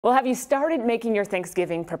Well, have you started making your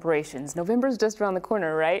Thanksgiving preparations? November's just around the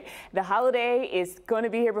corner, right? The holiday is going to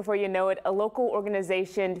be here before you know it. A local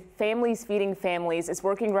organization, Families Feeding Families, is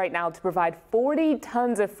working right now to provide 40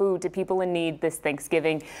 tons of food to people in need this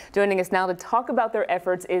Thanksgiving. Joining us now to talk about their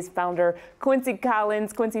efforts is founder Quincy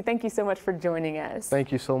Collins. Quincy, thank you so much for joining us.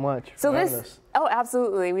 Thank you so much for having us. Oh,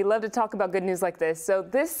 absolutely. We love to talk about good news like this. So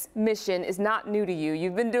this mission is not new to you.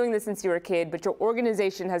 You've been doing this since you were a kid, but your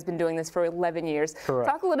organization has been doing this for 11 years. Correct.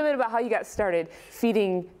 Talk a little bit about how you got started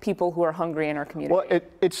feeding people who are hungry in our community. Well,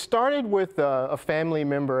 it started with a family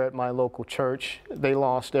member at my local church. They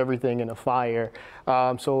lost everything in a fire.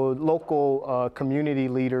 So local community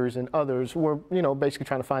leaders and others were, basically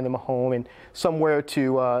trying to find them a home and somewhere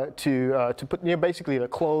to put, basically their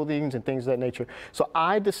clothing and things of that nature. So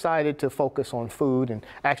I decided to focus on food and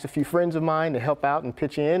asked a few friends of mine to help out and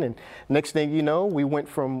pitch in. And next thing you know, we went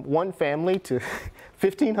from one family to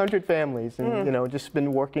 1,500 families, and just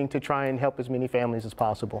been working to try and help as many families as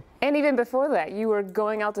possible. And even before that, you were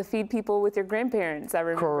going out to feed people with your grandparents. I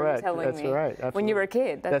remember you telling me. Right. Absolutely. When you were a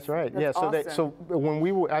kid. That's right. That's yeah. awesome. So when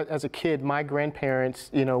we were as a kid, my grandparents,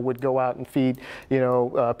 would go out and feed,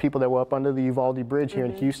 people that were up under the Uvalde Bridge here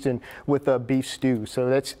in Houston with beef stew. So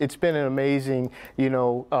it's been an amazing,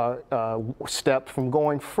 step from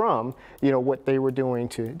going from, what they were doing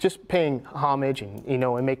to just paying homage and,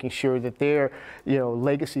 and making sure that their,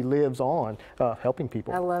 legacy lives on, helping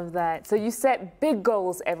people. I love that. So you set big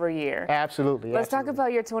goals every year. Absolutely. Let's talk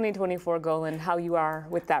about your 2024 goal and how you are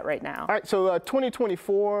with that right now. All right. So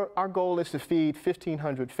 2024, our goal is to feed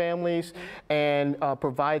 1,500 families and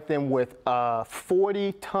provide them with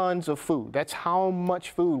 40 tons of food. That's how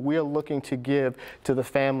much food we're looking to give to the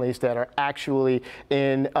families that are actually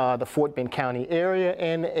in the Fort Bend County area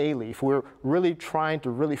and Alief. We're really trying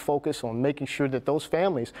to focus on making sure that those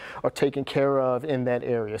families are taken care of in that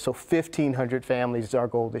area. So 1,500 families is our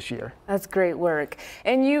goal this year. That's great work.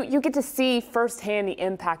 And you get to see firsthand the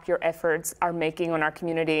impact your efforts are making on our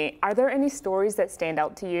community. Are there any stories that stand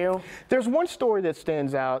out to you? There's one story that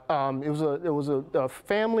stands out. It was a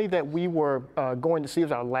family that we were going to see. It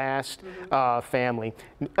was our last family.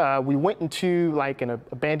 We went into like an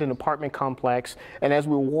abandoned apartment complex, and as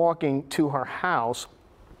we were walking to her house,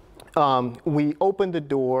 we opened the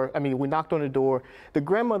door. We knocked on the door. The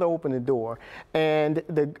grandmother opened the door, and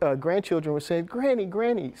the grandchildren were saying,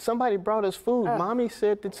 Granny, somebody brought us food. Mommy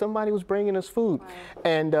said that somebody was bringing us food. Wow.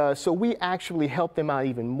 And so we actually helped them out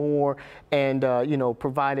even more and,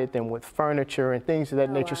 provided them with furniture and things of that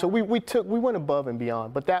nature. Wow. So we went above and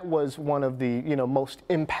beyond, but that was one of the, most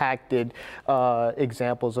impacted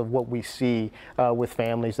examples of what we see with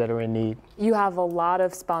families that are in need. You have a lot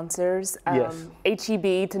of sponsors. Yes.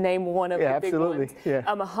 HEB, to name one of the big ones. Yeah.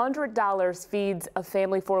 $100 feeds a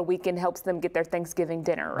family for a week and helps them get their Thanksgiving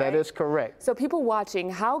dinner, right? That is correct. So people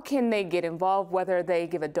watching, how can they get involved, whether they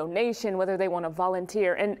give a donation, whether they want to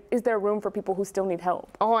volunteer, and is there room for people who still need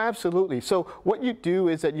help? Oh, absolutely. So what you do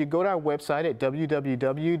is that you go to our website at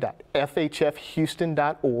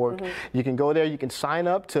www.fhfhouston.org. You can go there, you can sign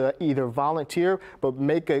up to either volunteer, but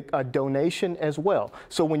make a donation as well.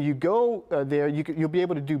 So when you go there, you'll be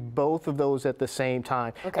able to do both of those at the same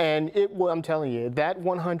time. Okay. And I'm telling you, that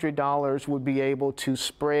 $100 would be able to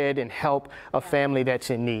spread and help a family that's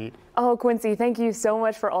in need. Oh, Quincy, thank you so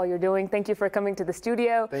much for all you're doing. Thank you for coming to the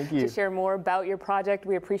studio to share more about your project.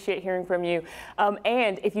 We appreciate hearing from you.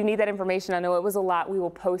 And if you need that information, I know it was a lot, we will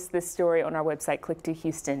post this story on our website,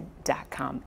 click2houston.com.